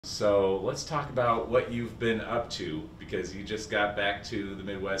So let's talk about what you've been up to because you just got back to the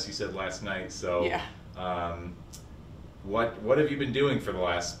Midwest. You said last night. So Yeah. um, what have you been doing for the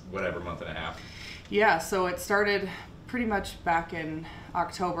last whatever month and a half? Yeah, so it started pretty much back in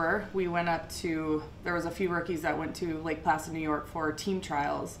October. We went there was a few rookies that went to Lake Placid, New York for team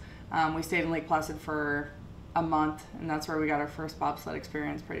trials. We stayed in Lake Placid for a month, and that's where we got our first bobsled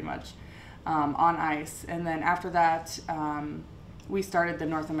experience pretty much on ice. And then after that, we started the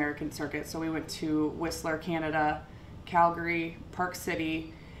North American circuit. So we went to Whistler, Canada, Calgary, Park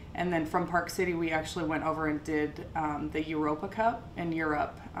City, and then from Park City we actually went over and did the Europa Cup in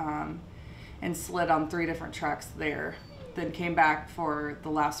Europe and slid on 3 different tracks there. Then came back for the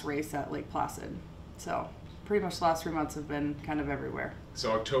last race at Lake Placid. So pretty much the last 3 months have been kind of everywhere.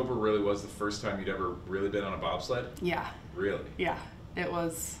 So October really was the first time you'd ever really been on a bobsled? Yeah. Really? Yeah. It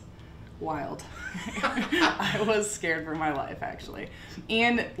was wild. I was scared for my life, actually.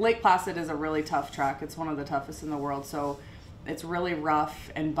 And Lake Placid is a really tough track. It's one of the toughest in the world. So it's really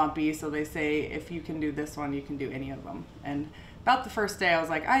rough and bumpy. So they say if you can do this one, you can do any of them. And about the first day, I was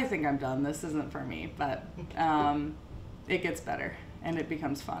like, I think I'm done. This isn't for me. But it gets better and it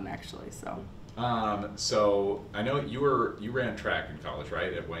becomes fun, actually. So I know you ran track in college,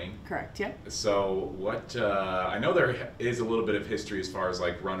 right, at Wayne? Correct. Yep. So what I know there is a little bit of history as far as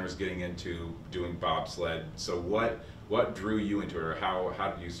like runners getting into doing bobsled. So what drew you into it, or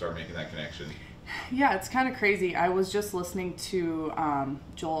how did you start making that connection? Yeah, it's kind of crazy. I was just listening to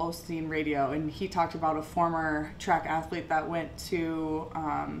Joel Osteen radio, and he talked about a former track athlete that went to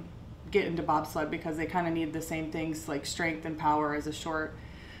get into bobsled because they kind of need the same things like strength and power as a short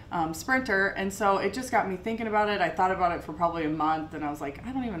sprinter. And so it just got me thinking about it. I thought about it for probably a month, and I was like,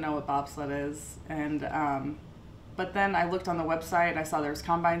 I don't even know what bobsled is. And but then I looked on the website and I saw there's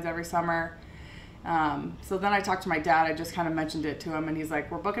combines every summer. So then I talked to my dad. I just kind of mentioned it to him, and he's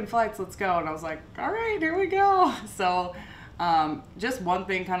like, we're booking flights, let's go. And I was like, all right, here we go. So just one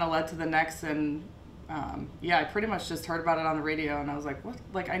thing kind of led to the next, and yeah, I pretty much just heard about it on the radio, and I was like, what?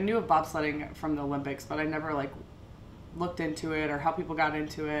 Like, I knew of bobsledding from the Olympics, but I never like looked into it or how people got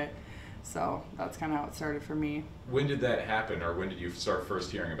into it. So that's kind of how it started for me. When did that happen, or when did you start first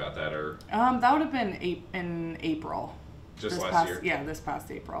hearing about that? Or that would have been in April. Just last year? Yeah, this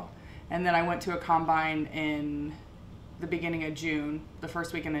past April. And then I went to a combine in the beginning of June, the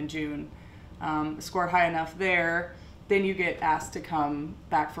first weekend in June. Scored high enough there. Then you get asked to come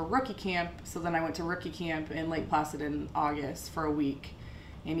back for rookie camp. So then I went to rookie camp in Lake Placid in August for a week.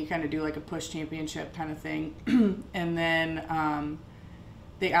 And you kind of do like a push championship kind of thing. And then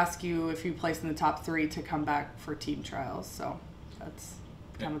they ask you if you place in the top 3 to come back for team trials. So that's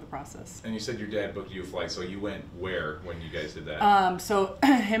kind of the process. And you said your dad booked you a flight, so you went where when you guys did that? So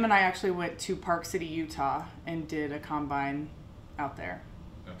him and I actually went to Park City, Utah, and did a combine out there.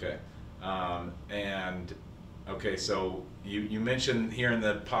 Okay. Okay, so you mentioned here in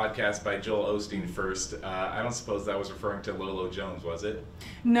the podcast by Joel Osteen first. I don't suppose that was referring to Lolo Jones, was it?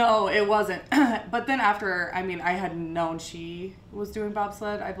 No, it wasn't. But then after, I mean, I had known she was doing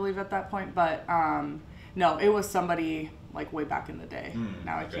bobsled, I believe, at that point. But no, it was somebody like way back in the day.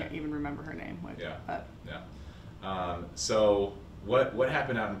 Now I can't even remember her name. So what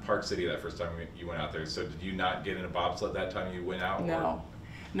happened out in Park City that first time you went out there? So did you not get in a bobsled that time you went out? No.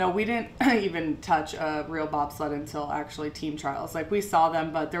 No, we didn't even touch a real bobsled until actually team trials. Like, we saw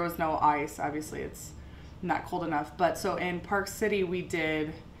them, but there was no ice. Obviously, it's not cold enough. But so in Park City,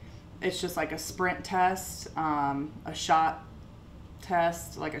 it's just like a sprint test, a shot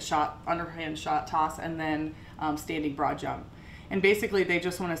test, like a underhand shot toss, and then standing broad jump. And basically, they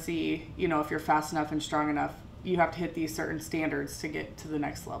just want to see, if you're fast enough and strong enough, you have to hit these certain standards to get to the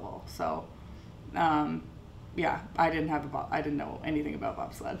next level. So, yeah, I didn't know anything about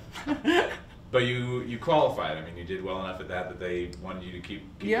bobsled. But you qualified. I mean, you did well enough at that they wanted you to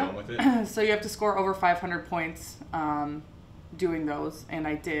keep going with it. So you have to score over 500 points doing those, and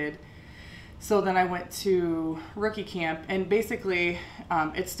I did. So then I went to rookie camp, and basically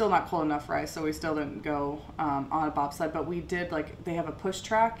it's still not cold enough for ice, so we still didn't go on a bobsled. But we did, like, they have a push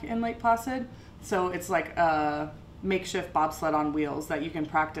track in Lake Placid, so it's like a makeshift bobsled on wheels that you can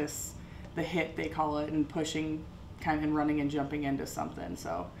practice the hit, they call it, and pushing kind of and running and jumping into something.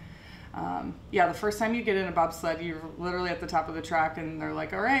 So yeah, the first time you get in a bobsled, you're literally at the top of the track, and they're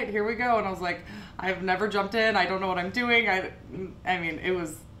like, all right, here we go. And I was like, I've never jumped in, I don't know what I'm doing. I mean, it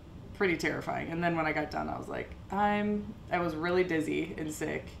was pretty terrifying. And then when I got done, I was like, I was really dizzy and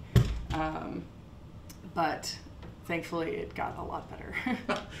sick, but thankfully it got a lot better.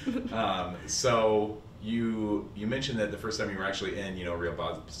 So you mentioned that the first time you were actually in, real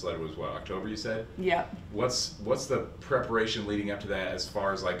bobsled was what, October you said? Yeah. What's the preparation leading up to that as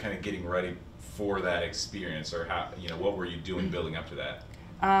far as like kind of getting ready for that experience, or how, what were you doing building up to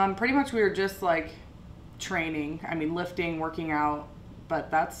that? Pretty much we were just like training. I mean, lifting, working out,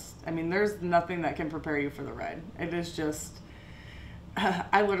 but there's nothing that can prepare you for the ride. It is just,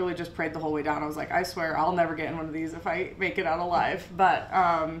 I literally just prayed the whole way down. I was like, I swear I'll never get in one of these if I make it out alive. But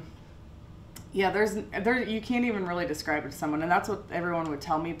yeah, you can't even really describe it to someone, and that's what everyone would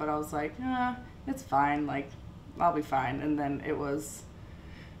tell me. But I was like, it's fine. Like, I'll be fine. And then it was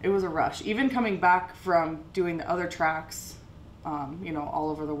a rush. Even coming back from doing the other tracks, all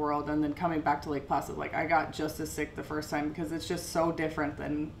over the world, and then coming back to Lake Placid, like I got just as sick the first time because it's just so different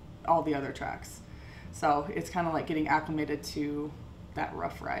than all the other tracks. So it's kind of like getting acclimated to that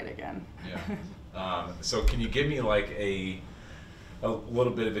rough ride again. Yeah. So can you give me like a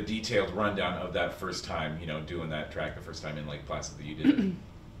little bit of a detailed rundown of that first time, doing that track the first time in Lake Placid that you did it?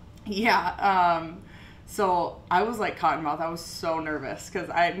 Yeah. So I was like cottonmouth. I was so nervous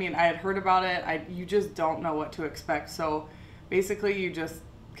because I had heard about it. You just don't know what to expect. So basically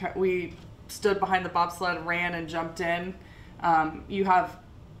we stood behind the bobsled, ran and jumped in. You have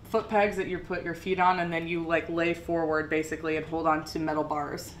foot pegs that you put your feet on, and then you like lay forward basically and hold on to metal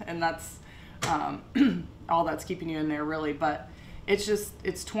bars. And that's all that's keeping you in there really. But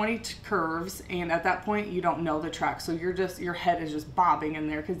it's 20 curves, and at that point you don't know the track. So your head is just bobbing in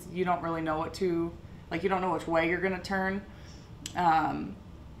there because you don't really know you don't know which way you're going to turn.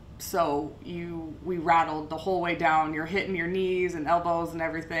 So we rattled the whole way down. You're hitting your knees and elbows and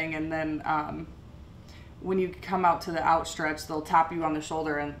everything. And then when you come out to the outstretch, they'll tap you on the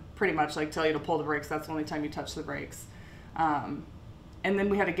shoulder and pretty much like tell you to pull the brakes. That's the only time you touch the brakes. And then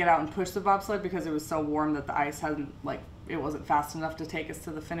we had to get out and push the bobsled because it was so warm that the ice it wasn't fast enough to take us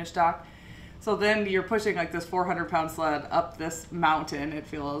to the finish dock. So then you're pushing like this 400-pound sled up this mountain, it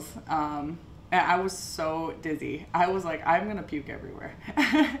feels. And I was so dizzy. I was like, I'm going to puke everywhere.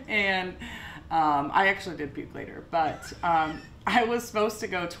 And I actually did puke later. But I was supposed to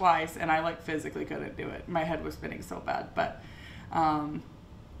go twice, and I physically couldn't do it. My head was spinning so bad. But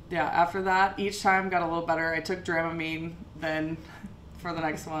yeah, after that, each time got a little better. I took Dramamine then for the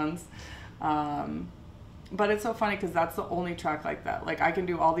next ones. But it's so funny because that's the only track like that. Like, I can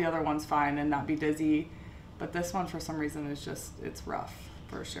do all the other ones fine and not be dizzy. But this one, for some reason, it's rough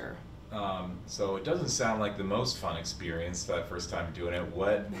for sure. So it doesn't sound like the most fun experience that first time doing it.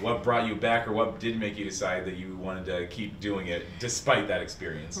 What brought you back, or what did make you decide that you wanted to keep doing it despite that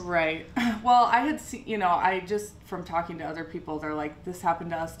experience? Right. Well, I had seen, I just, from talking to other people, they're like, this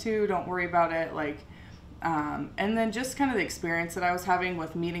happened to us too, don't worry about it. And then just kind of the experience that I was having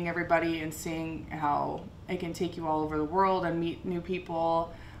with meeting everybody and seeing how it can take you all over the world and meet new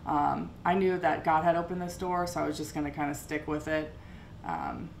people. I knew that God had opened this door, so I was just going to kind of stick with it.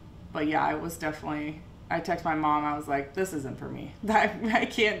 But yeah, I texted my mom, I was like, this isn't for me. I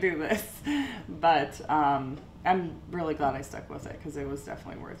can't do this. But I'm really glad I stuck with it because it was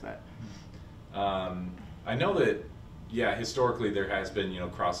definitely worth it. I know that, historically there has been,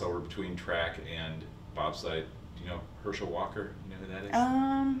 crossover between track and bobsled. Herschel Walker, you know who that is?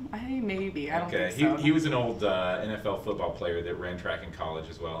 I don't think so. He was an old NFL football player that ran track in college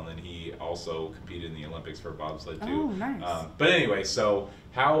as well, and then he also competed in the Olympics for bobsled too. Oh, nice. But anyway, so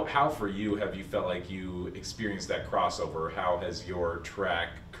how for you have you felt like you experienced that crossover? How has your track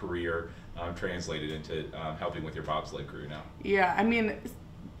career translated into helping with your bobsled career now? Yeah,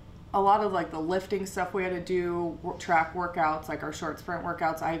 a lot of the lifting stuff we had to do, track workouts, like our short sprint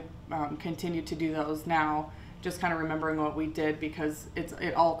workouts, I continue to do those now. Just kind of remembering what we did because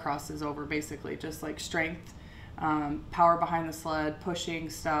it all crosses over basically, just like strength, power behind the sled, pushing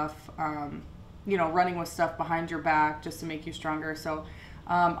stuff, running with stuff behind your back just to make you stronger. So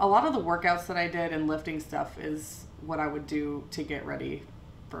a lot of the workouts that I did and lifting stuff is what I would do to get ready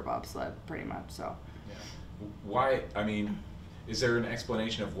for bobsled pretty much. So yeah. Why, is there an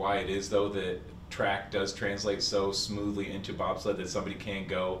explanation of why it is though that track does translate so smoothly into bobsled that somebody can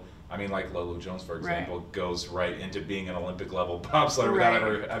go, like Lolo Jones, for example, goes right into being an Olympic level bobsledder without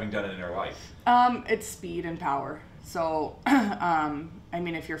ever having done it in her life? It's speed and power. So,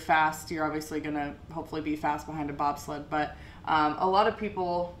 if you're fast, you're obviously going to hopefully be fast behind a bobsled. But a lot of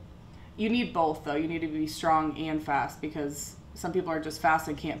people, you need both, though. You need to be strong and fast because some people are just fast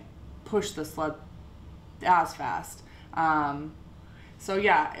and can't push the sled as fast. So,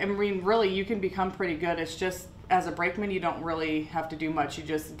 yeah, really, you can become pretty good. It's just, as a brakeman, you don't really have to do much. You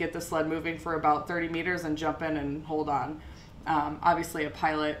just get the sled moving for about 30 meters and jump in and hold on. Obviously, a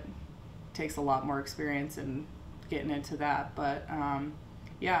pilot takes a lot more experience and getting into that. But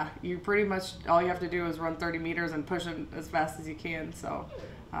yeah, you pretty much, all you have to do is run 30 meters and push it as fast as you can. So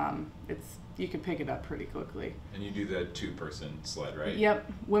you can pick it up pretty quickly. And you do the 2-person sled, right?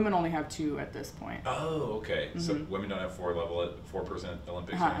 Yep. Women only have 2 at this point. Oh, okay. Mm-hmm. So women don't have 4-person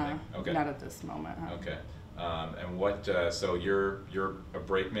Olympics or anything? Okay. Not at this moment. Okay. And what? So you're a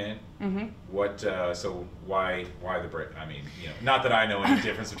brakeman. Mm-hmm. What? So why the brake? I mean, not that I know any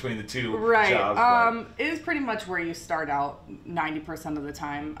difference between the two right. jobs. It is pretty much where you start out 90% of the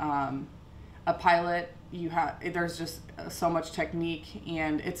time. A pilot, there's just so much technique,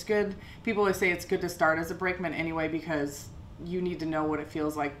 and it's good. People always say it's good to start as a brakeman anyway, because you need to know what it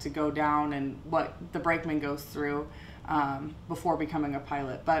feels like to go down and what the brakeman goes through before becoming a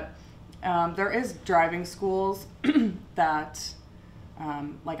pilot. But there is driving schools that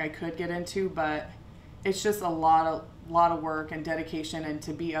I could get into, but it's just a lot of work and dedication, and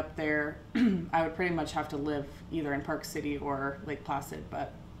to be up there, I would pretty much have to live either in Park City or Lake Placid.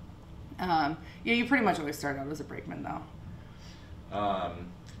 But you pretty much always start out as a brakeman, though.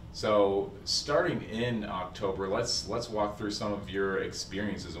 So starting in October, let's walk through some of your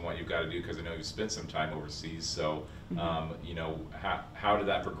experiences and what you've got to do, because I know you've spent some time overseas. So, how did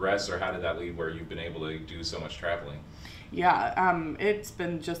that progress, or how did that lead where you've been able to do so much traveling? Yeah, it's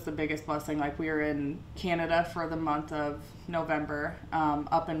been just the biggest blessing. Like, we were in Canada for the month of November,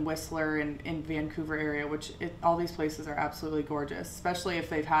 up in Whistler and in Vancouver area, which all these places are absolutely gorgeous, especially if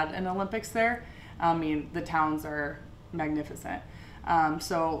they've had an Olympics there. I mean, the towns are magnificent.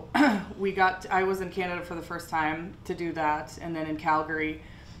 So I was in Canada for the first time to do that, and then in Calgary.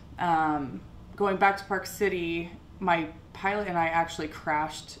 Going back to Park City, my pilot and I actually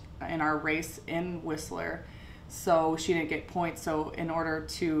crashed in our race in Whistler, so she didn't get points. So in order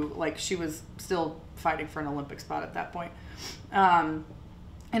to, she was still fighting for an Olympic spot at that point.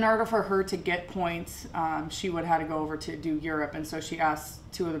 In order for her to get points, she would have to go over to do Europe, and so she asked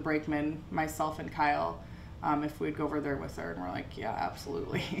 2 of the brakemen, myself and Kyle, if we'd go over there with her, and we're like, yeah,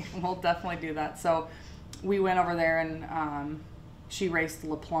 absolutely. We'll definitely do that. So we went over there, and she raced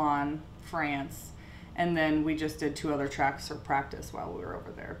Le Plan, France, and then we just did 2 other tracks for practice while we were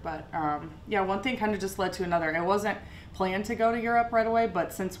over there. But one thing kind of just led to another. It wasn't planned to go to Europe right away,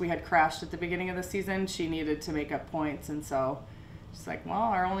 but since we had crashed at the beginning of the season, she needed to make up points, and so she's like, well,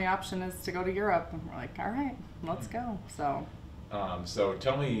 our only option is to go to Europe. And we're like, all right, let's go. So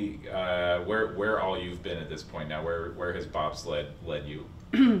tell me where all you've been at this point now. Where has bobsled led you?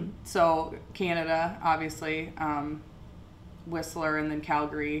 So Canada, obviously, Whistler, and then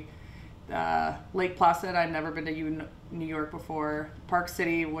Calgary. Lake Placid, I'd never been to New York before. Park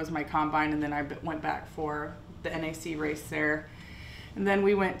City was my combine, and then I went back for the NAC race there. And then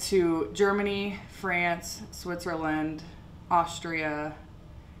we went to Germany, France, Switzerland, Austria,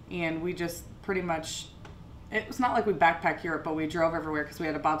 and we just pretty much, it was not like we backpacked Europe, but we drove everywhere because we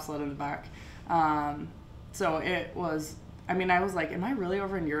had a bobsled in the back. So it was, I was like, am I really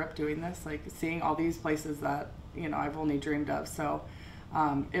over in Europe doing this? Like, seeing all these places that, I've only dreamed of. So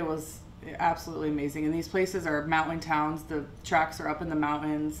it was absolutely amazing. And these places are mountain towns. The tracks are up in the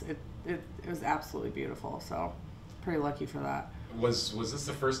mountains. It was absolutely beautiful. So pretty lucky for that. Was this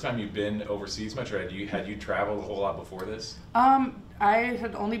the first time you've been overseas much, or had you traveled a whole lot before this? I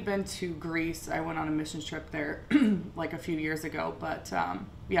had only been to Greece. I went on a missions trip there a few years ago, but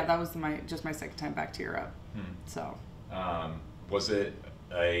that was my second time back to Europe. So was it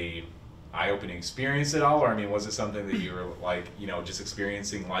a eye-opening experience at all, or was it something that you were just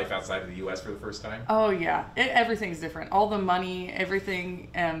experiencing life outside of the U.S. for the first time? Oh yeah, everything's different. All the money, everything.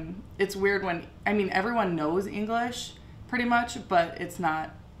 It's weird when everyone knows English pretty much, but it's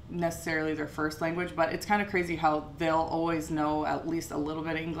not necessarily their first language. But it's kind of crazy how they'll always know at least a little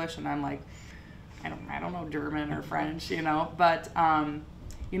bit of English, and I'm like, I don't know German or French, But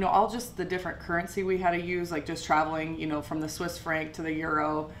all just the different currency we had to use, like just traveling, from the Swiss franc to the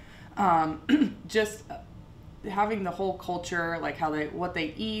euro, just having the whole culture, like what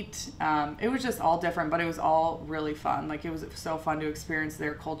they eat. It was just all different, but it was all really fun. Like, it was so fun to experience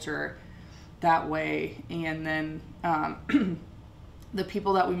their culture that way. And then the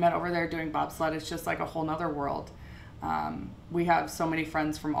people that we met over there doing bobsled, it's just like a whole nother world. We have so many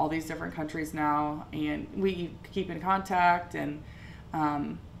friends from all these different countries now, and we keep in contact, and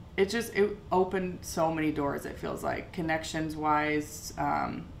it opened so many doors. It feels like, connections wise.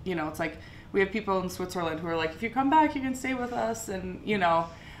 It's like we have people in Switzerland who are like, if you come back, you can stay with us. And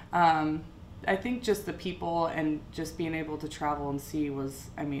I think just the people and just being able to travel and see was,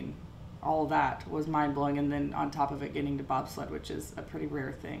 all of that was mind blowing. And then on top of it, getting to bobsled, which is a pretty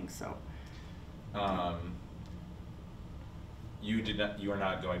rare thing. So you are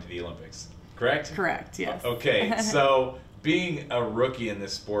not going to the Olympics, correct? Correct, yes. Okay, so being a rookie in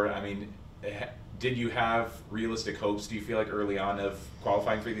this sport, I mean, did you have realistic hopes, do you feel like, early on of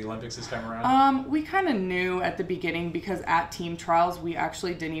qualifying for the Olympics this time around? We kind of knew at the beginning because at team trials, we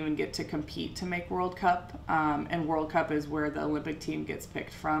actually didn't even get to compete to make World Cup. And World Cup is where the Olympic team gets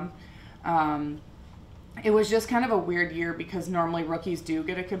picked from. It was just kind of a weird year because normally rookies do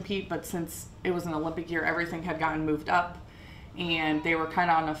get to compete, but since it was an Olympic year, everything had gotten moved up. And they were kind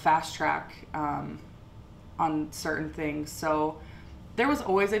of on a fast track on certain things. So there was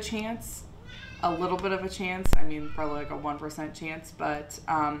always a chance. A little bit of a chance. I mean, probably like a 1% chance. But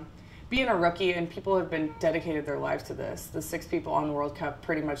being a rookie, and people have been dedicated their lives to this. The 6 people on the World Cup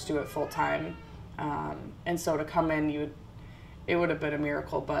pretty much do it full time. And so to come in, it would have been a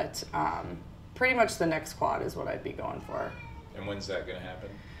miracle. But pretty much the next quad is what I'd be going for. And when's that going to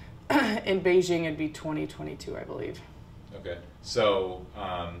happen? In Beijing, it'd be 2022, I believe. Okay. So,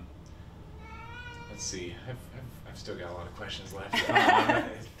 let's see. I've still got a lot of questions left.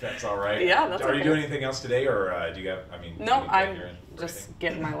 If that's all right. Yeah, that's Are okay. you doing anything else today, or do you have, No, I'm here just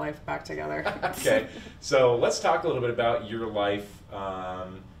getting my life back together. Okay. So let's talk a little bit about your life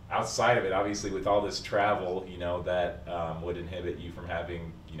outside of it. Obviously, with all this travel, that would inhibit you from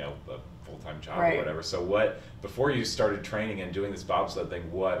having, a full-time job Right. or whatever. So before you started training and doing this bobsled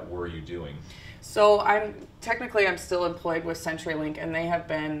thing, what were you doing? So I'm still employed with CenturyLink, and they have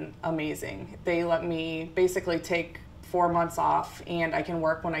been amazing. They let me basically take 4 months off, and I can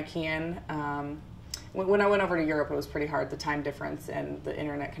work when I can. When I went over to Europe, it was pretty hard. The time difference and the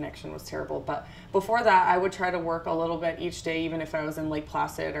internet connection was terrible. But before that, I would try to work a little bit each day, even if I was in Lake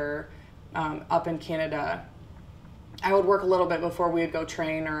Placid or up in Canada. I would work a little bit before we would go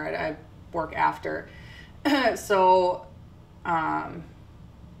train, or I'd work after. So...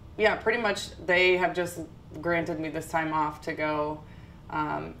 yeah, pretty much they have just granted me this time off to go,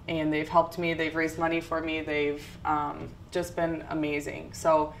 and they've helped me. They've raised money for me. They've just been amazing.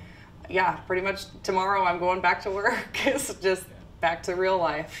 So, yeah, pretty much tomorrow I'm going back to work. It's just back to real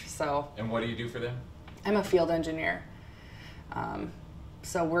life. So. And what do you do for them? I'm a field engineer.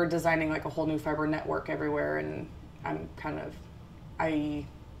 So we're designing like a whole new fiber network everywhere, and I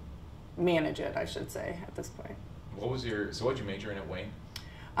manage it, I should say, at this point. What'd you major in at Wayne?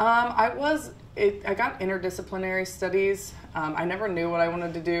 I got interdisciplinary studies. I never knew what I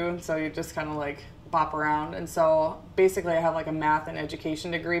wanted to do, so you just kind of like bop around. And so basically I have like a math and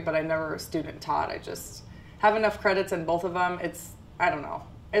education degree, but I never student taught. I just have enough credits in both of them. I don't know.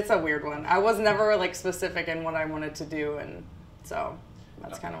 It's a weird one. I was never like specific in what I wanted to do, and so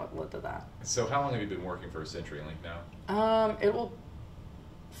that's kind of what led to that. So how long have you been working for CenturyLink now? It will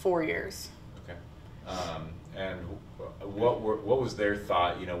 4 years. Okay. And what was their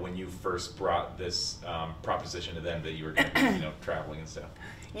thought, when you first brought this proposition to them that you were going to be, traveling and stuff?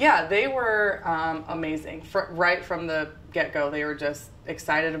 Yeah, they were amazing. Right from the get-go, they were just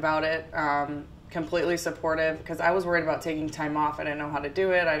excited about it, completely supportive, because I was worried about taking time off. I didn't know how to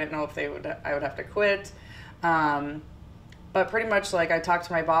do it. I didn't know if I would have to quit. But pretty much, like, I talked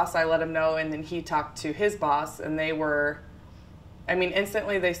to my boss, I let him know, and then he talked to his boss, and they were...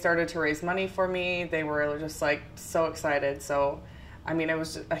 instantly they started to raise money for me. They were just like so excited. So, it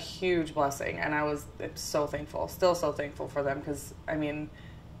was just a huge blessing, and I was so thankful, still so thankful for them, because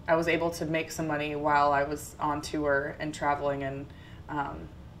I was able to make some money while I was on tour and traveling, and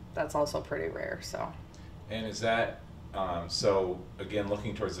that's also pretty rare. So. And is that so? Again,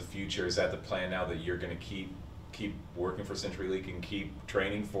 looking towards the future, is that the plan now that you're going to keep working for CenturyLink and keep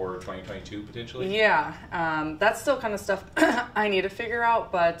training for 2022 potentially? Yeah, that's still kind of stuff I need to figure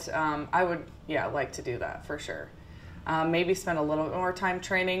out, but I would, like to do that for sure. Maybe spend a little more time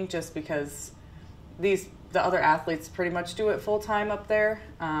training, just because the other athletes pretty much do it full time up there.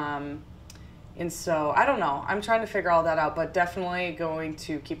 And so I don't know. I'm trying to figure all that out, but definitely going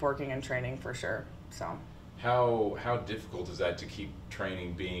to keep working and training for sure. So. How difficult is that to keep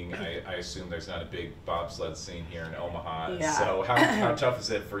training, being, I assume there's not a big bobsled scene here in Omaha, yeah. So how tough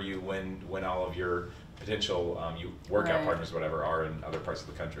is it for you when all of your potential workout right. partners, whatever, are in other parts of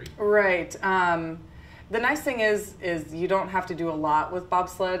the country? Right. The nice thing is you don't have to do a lot with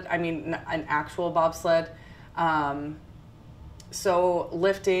bobsled. An actual bobsled. So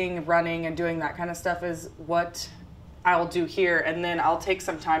lifting, running, and doing that kind of stuff is what I'll do here, and then I'll take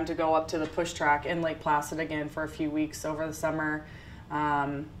some time to go up to the push track in Lake Placid again for a few weeks over the summer.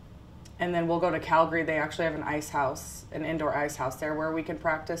 And then we'll go to Calgary. They actually have an indoor ice house there where we can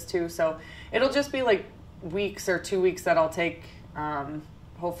practice too. So it'll just be like weeks or 2 weeks that I'll take,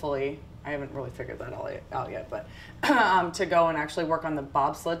 hopefully, I haven't really figured that all out yet, but to go and actually work on the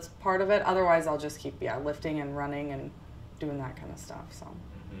bobsleds part of it. Otherwise, I'll just keep lifting and running and doing that kind of stuff. So.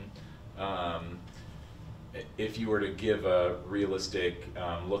 If you were to give a realistic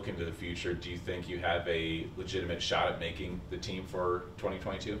look into the future, do you think you have a legitimate shot at making the team for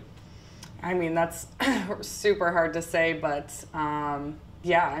 2022? I mean, that's super hard to say, but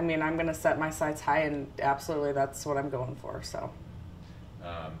yeah, I mean, I'm going to set my sights high, and absolutely that's what I'm going for. So,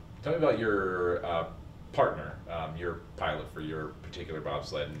 tell me about your partner, your pilot for your particular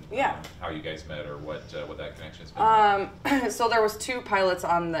bobsled, and how you guys met, or what that connection's been like. So there was 2 pilots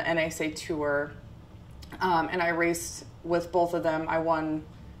on the NASA tour, and I raced with both of them. I won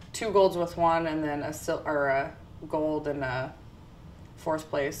 2 golds with one, and then a gold and a 4th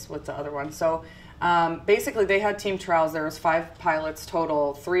place with the other one. So basically they had team trials. There was 5 pilots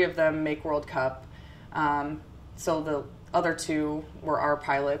total. 3 of them make World Cup. So the other 2 were our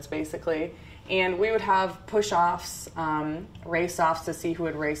pilots basically. And we would have push-offs, race-offs to see who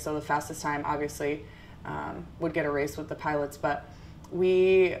would race. So the fastest time obviously would get a race with the pilots. But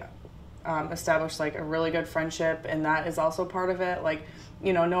we established like a really good friendship, and that is also part of it. Like,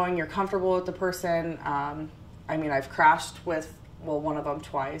 you know, knowing you're comfortable with the person. I mean, I've crashed with one of them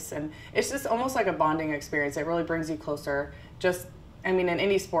twice, and it's just almost like a bonding experience. It really brings you closer. Just, I mean, in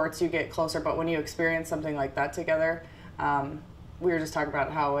any sports you get closer, but when you experience something like that together, we were just talking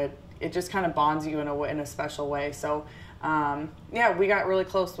about how it just kind of bonds you in a special way. So yeah, we got really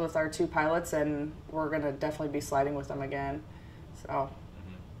close with our 2 pilots, and we're gonna definitely be sliding with them again. So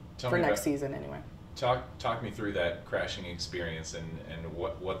for next season anyway. Talk me through that crashing experience and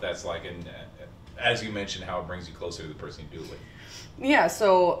what that's like, and as you mentioned, how it brings you closer to the person you do it with. Yeah,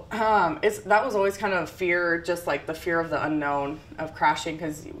 so that was always kind of fear, just like the fear of the unknown of crashing,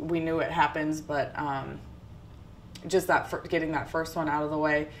 because we knew it happens, but just getting that first one out of the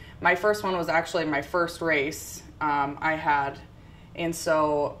way. My first one was actually my first race I had, and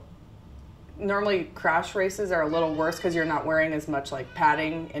so normally crash races are a little worse because you're not wearing as much like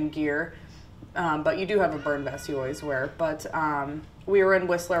padding and gear, but you do have a burn vest you always wear. But we were in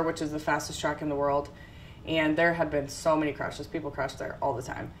Whistler, which is the fastest track in the world, and there had been so many crashes. People crash there all the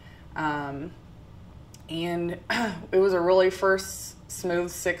time. And it was a really first smooth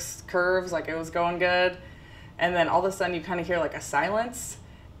 6 curves, like it was going good. And then all of a sudden you kind of hear like a silence,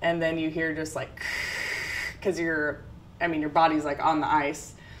 and then you hear just like, because your body's like on the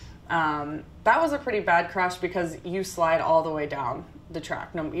ice. That was a pretty bad crash because you slide all the way down the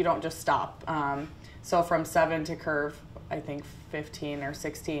track. No, you don't just stop. So from 7 to curve, I think 15 or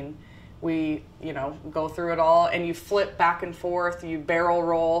 16, we, go through it all, and you flip back and forth, you barrel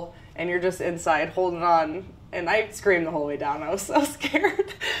roll, and you're just inside holding on. And I screamed the whole way down. I was so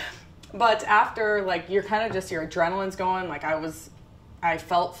scared. But after, like, you're kind of just, your adrenaline's going. Like, I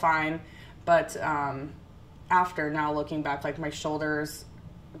felt fine. But after, now looking back, like, my shoulders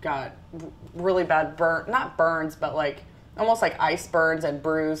got really bad not burns, but like almost like ice burns and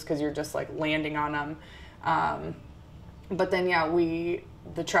bruised because you're just like landing on them. But then, yeah,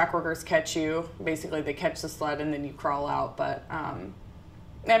 the track workers catch you. Basically, they catch the sled and then you crawl out. But, I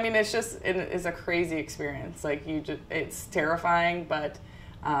mean, it is a crazy experience. Like, it's terrifying, but,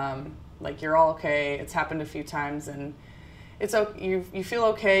 like, you're all okay. It's happened a few times, and it's okay. You feel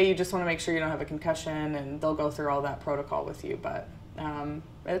okay. You just want to make sure you don't have a concussion, and they'll go through all that protocol with you. But, I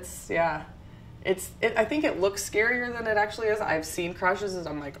think it looks scarier than it actually is. I've seen crashes and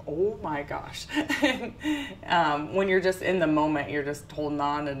I'm like, oh my gosh. When you're just in the moment, you're just holding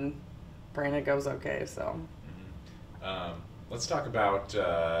on and praying it goes okay. So, let's talk about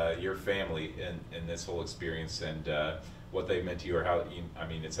your family in this whole experience and what they meant to you, or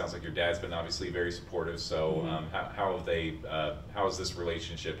it sounds like your dad's been obviously very supportive. So, how has this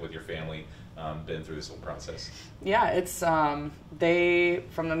relationship with your family been through this whole process? Yeah, it's from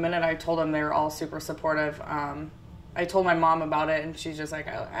the minute I told them, they were all super supportive. I told my mom about it, and she's just like,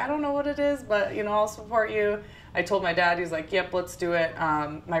 I don't know what it is, but I'll support you. I told my dad, he's like, yep, let's do it.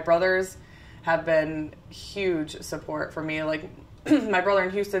 My brothers have been huge support for me. Like, my brother in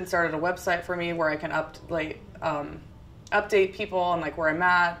Houston started a website for me where I can update people and like where I'm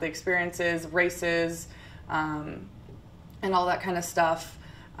at, the experiences, races, and all that kind of stuff.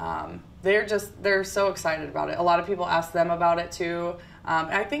 They're so excited about it. A lot of people ask them about it too.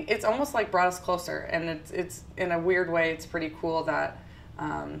 I think it's almost like brought us closer, and it's in a weird way, it's pretty cool that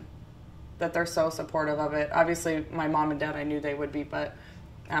they're so supportive of it. Obviously my mom and dad, I knew they would be, but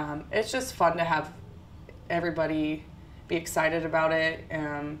it's just fun to have everybody be excited about it.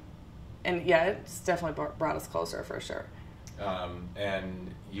 And yeah, it's definitely brought us closer for sure.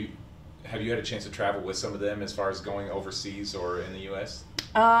 And have you had a chance to travel with some of them as far as going overseas or in the U.S.?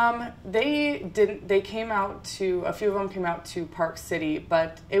 They didn't. They came out to a few of them came out to Park City,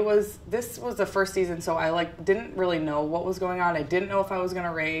 but this was the first season, so I like didn't really know what was going on. I didn't know if I was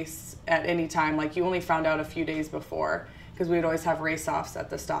gonna race at any time. Like you only found out a few days before because we'd always have race offs at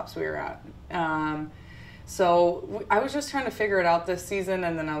the stops we were at. So I was just trying to figure it out this season,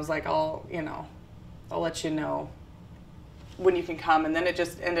 and then I was like, I'll let you know when you can come, and then it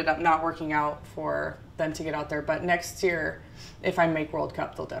just ended up not working out for them to get out there. But next year, if I make World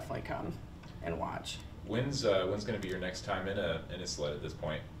Cup, they'll definitely come and watch. When's going to be your next time in a sled at this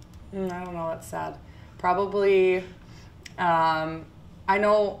point? I don't know. That's sad. Probably. I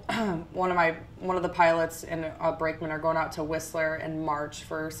know one of the pilots and a brakeman are going out to Whistler in March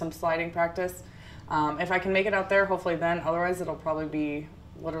for some sliding practice. If I can make it out there, hopefully then. Otherwise, it'll probably be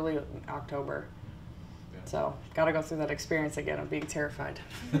literally October. Yeah. So, got to go through that experience again of being terrified.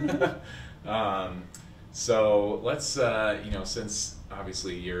 So let's, since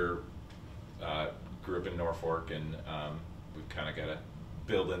obviously you're grew up in Norfolk, and we've kind of got to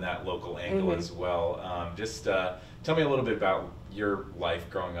build in that local angle as well. Just tell me a little bit about your life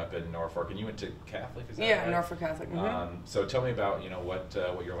growing up in Norfolk. And you went to Catholic, is that right? Norfolk Catholic. So tell me about what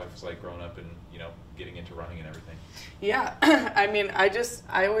your life was like growing up and getting into running and everything. Yeah, I mean, I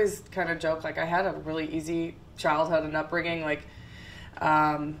always kind of joke like I had a really easy childhood and upbringing. Like,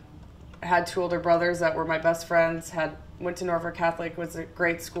 had two older brothers that were my best friends. Went to Norfolk Catholic, was a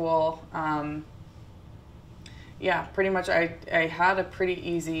great school. Yeah, pretty much I had a pretty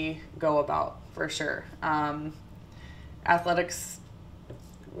easy go about for sure. Athletics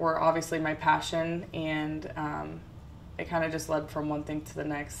were obviously my passion, and it kind of just led from one thing to the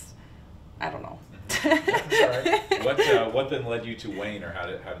next. I don't know. Sorry. What then led you to Wayne, or how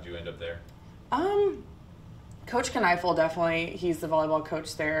did you end up there? Coach Kneifel, definitely. He's the volleyball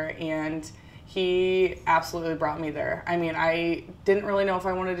coach there, and he absolutely brought me there. I mean, I didn't really know if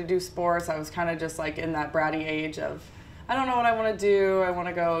I wanted to do sports. I was kind of just like in that bratty age of, I don't know what I want to do. I want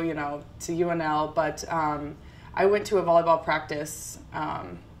to go, to UNL. But I went to a volleyball practice.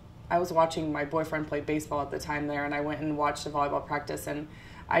 I was watching my boyfriend play baseball at the time there, and I went and watched a volleyball practice, and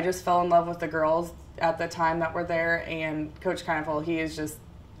I just fell in love with the girls at the time that were there. And Coach Kneifel,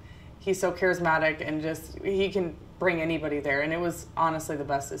 he's so charismatic, and he can bring anybody there. And it was honestly the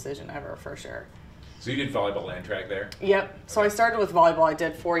best decision ever, for sure. So you did volleyball and track there? Yep. Okay. So I started with volleyball. I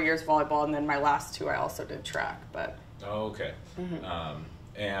did 4 years volleyball, and then my last 2 I also did track. But oh, okay.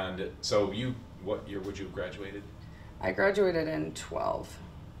 And so what year would you have graduated? I graduated in 12.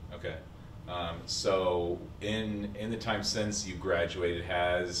 Okay. So in the time since you graduated,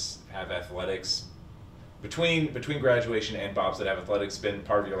 have athletics between graduation and bobsled, have athletics been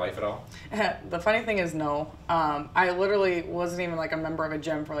part of your life at all? The funny thing is, no. I literally wasn't even like a member of a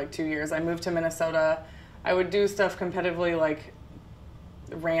gym for like 2 years. I moved to Minnesota. I would do stuff competitively, like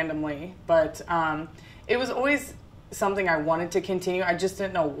randomly, but it was always something I wanted to continue. I just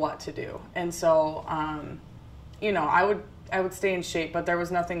didn't know what to do, and so I would stay in shape, but there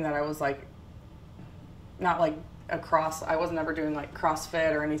was nothing that I was like, not like I wasn't ever doing like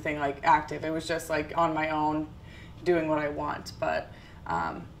CrossFit or anything like active. It was just like on my own, doing what I want. But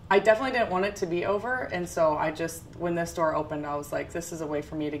I definitely didn't want it to be over, and so when this door opened, I was like, this is a way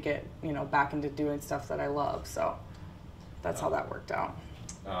for me to get back into doing stuff that I love. So that's how that worked out.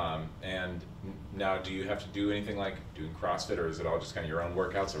 And now, do you have to do anything like doing CrossFit, or is it all just kind of your own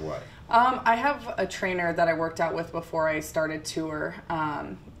workouts, or what? I have a trainer that I worked out with before I started tour.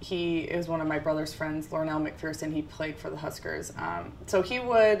 He is one of my brother's friends, Lornell McPherson. He played for the Huskers. So he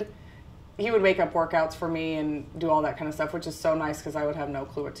would make up workouts for me and do all that kind of stuff, which is so nice because I would have no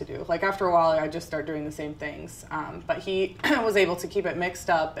clue what to do. Like after a while, I just start doing the same things. But he was able to keep it mixed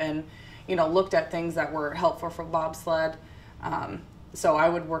up and, looked at things that were helpful for bobsled. So I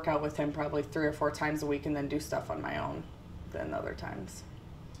would work out with him probably 3 or 4 times a week and then do stuff on my own then other times.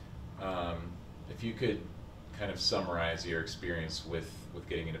 If you could kind of summarize your experience with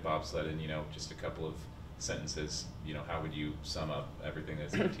getting into bobsled in, just a couple of sentences, how would you sum up everything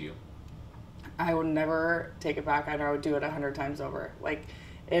that's meant to you? I would never take it back. I would do it 100 times over. Like,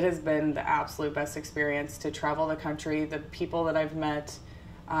 it has been the absolute best experience to travel the country, the people that I've met,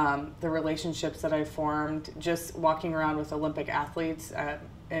 the relationships that I've formed, just walking around with Olympic athletes,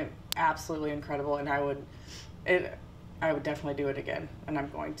 absolutely incredible. And I would definitely do it again, and I'm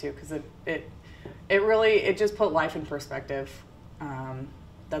going to, because it really just put life in perspective,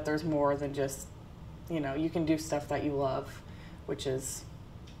 that there's more than just, you can do stuff that you love, which is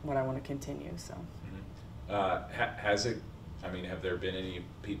what I want to continue. So, have there been any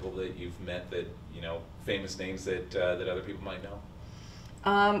people that you've met that, famous names that other people might know?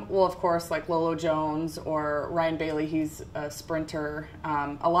 Well, of course, like Lolo Jones or Ryan Bailey, he's a sprinter.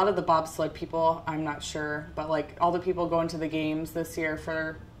 A lot of the bobsled people, I'm not sure, but like all the people going to the games this year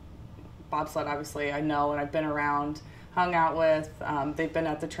for bobsled, obviously, I know and I've been around, hung out with. They've been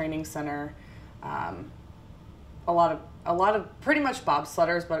at the training center. A lot of pretty much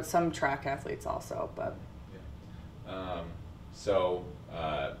bobsledders, but some track athletes also. But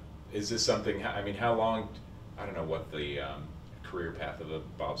is this something? I mean, how long? I don't know what the career path of a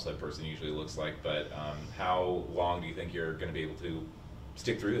bobsled person usually looks like, but how long do you think you're going to be able to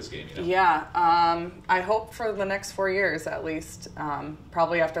stick through this game? You know? Yeah, I hope for the next 4 years at least.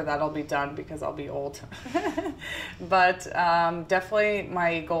 Probably after that I'll be done because I'll be old. But definitely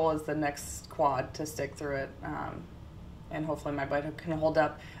my goal is the next quad to stick through it, and hopefully my bike can hold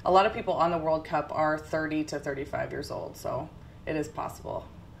up. A lot of people on the World Cup are 30 to 35 years old, so it is possible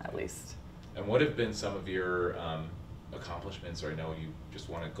at least. And what have been some of your accomplishments, or I know you just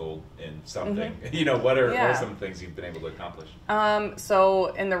won a gold in something. Mm-hmm. You know, what are some things you've been able to accomplish? So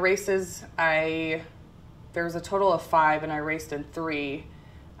in the races, there was a total of 5 and I raced in 3.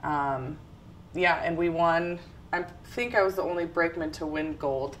 And we won. I think I was the only brakeman to win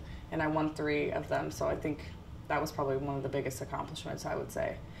gold, and I won 3 of them. So I think that was probably one of the biggest accomplishments, I would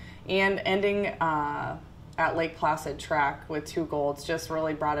say. And ending at Lake Placid track with 2 golds just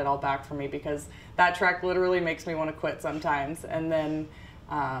really brought it all back for me, because that track literally makes me want to quit sometimes. And then,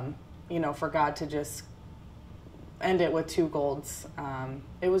 for God to just end it with 2 golds,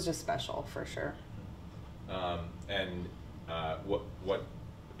 it was just special for sure. What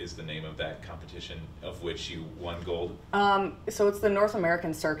is the name of that competition of which you won gold? So it's the North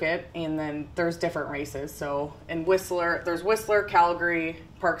American circuit, and then there's different races. So in Whistler, there's Whistler, Calgary,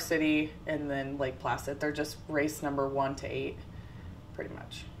 Park City, and then Lake Placid. They're just race number 1 to 8, pretty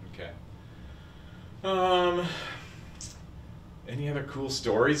much. Okay. Any other cool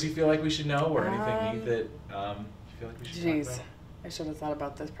stories you feel like we should know, or anything neat that you feel like we should talk about? I should have thought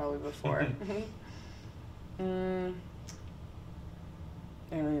about this probably before.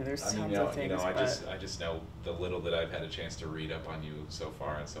 I mean, there's tons of things. I just know the little that I've had a chance to read up on you so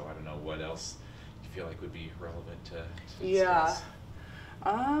far, and so I don't know what else you feel like would be relevant to discuss.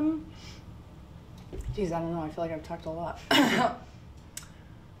 Geez, I don't know. I feel like I've talked a lot.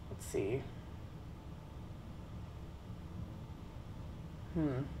 Let's see.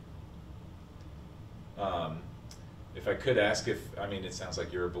 If I could ask, it sounds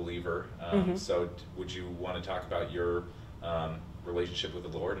like you're a believer. So would you want to talk about your relationship with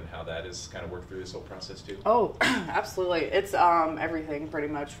the Lord and how that has kind of worked through this whole process too? Oh, absolutely. It's everything pretty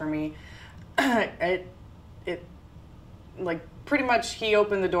much for me. It like pretty much He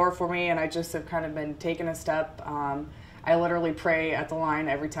opened the door for me, and I just have kind of been taking a step. I literally pray at the line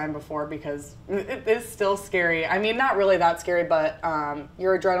every time before, because it is still scary. I mean, not really that scary, but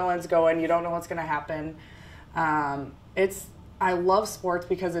your adrenaline's going. You don't know what's going to happen. I love sports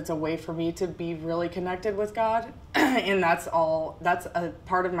because it's a way for me to be really connected with God. And that's a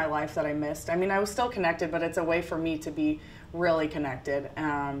part of my life that I missed. I mean, I was still connected, but it's a way for me to be really connected.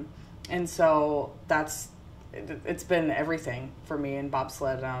 And so it's been everything for me in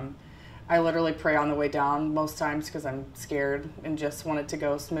bobsled. I literally pray on the way down most times because I'm scared and just want it to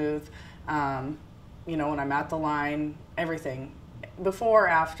go smooth. When I'm at the line, everything. Before,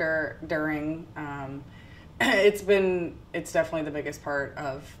 after, during, it's definitely the biggest part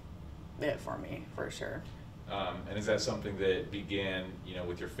of it for me, for sure. And is that something that began,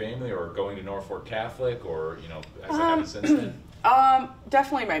 with your family, or going to Norfolk Catholic, or, has it happened since then?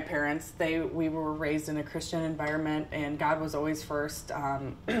 Definitely my parents. We were raised in a Christian environment, and God was always first.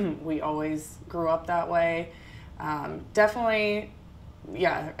 We always grew up that way. Definitely,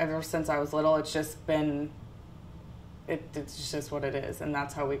 ever since I was little, it's just been, it's just what it is, and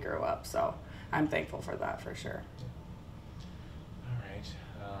that's how we grew up. So I'm thankful for that, for sure. All right.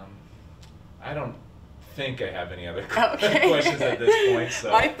 I don't think I have any other questions at this point.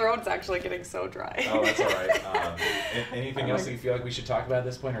 So my throat's actually getting so dry. Oh, that's all right. Anything else that you feel like we should talk about at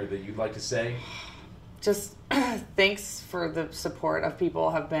this point, or that you'd like to say? Just thanks for the support of people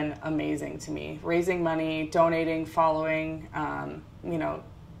have been amazing to me. Raising money, donating, following,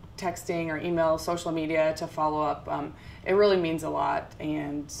 texting or email, social media to follow up. It really means a lot,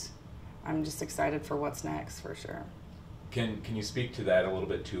 and I'm just excited for what's next, for sure. Can you speak to that a little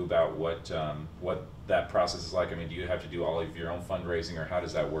bit too, about what that process is like? I mean, do you have to do all of your own fundraising, or how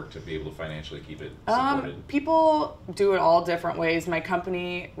does that work to be able to financially keep it supported? People do it all different ways. My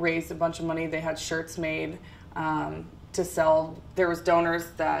company raised a bunch of money. They had shirts made to sell. There was donors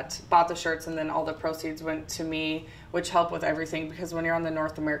that bought the shirts, and then all the proceeds went to me, which helped with everything, because when you're on the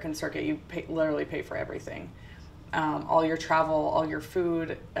North American circuit, you literally pay for everything. all your travel, all your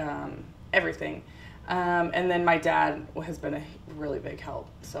food, everything. And then my dad has been a really big help,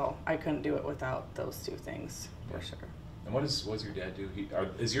 so I couldn't do it without those two things, for sure. And what does your dad do?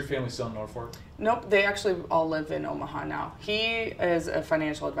 Is your family still in Norfolk? Nope, they actually all live in Omaha now. He is a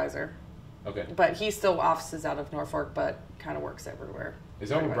financial advisor. Okay. But he still offices out of Norfolk, but kind of works everywhere. Is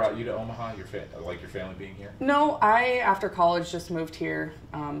that what brought you to Omaha, your family being here? No, I, after college, just moved here.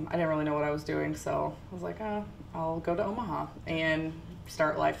 I didn't really know what I was doing, so I was like, I'll go to Omaha and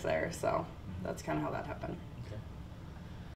start life there. So that's kind of how that happened.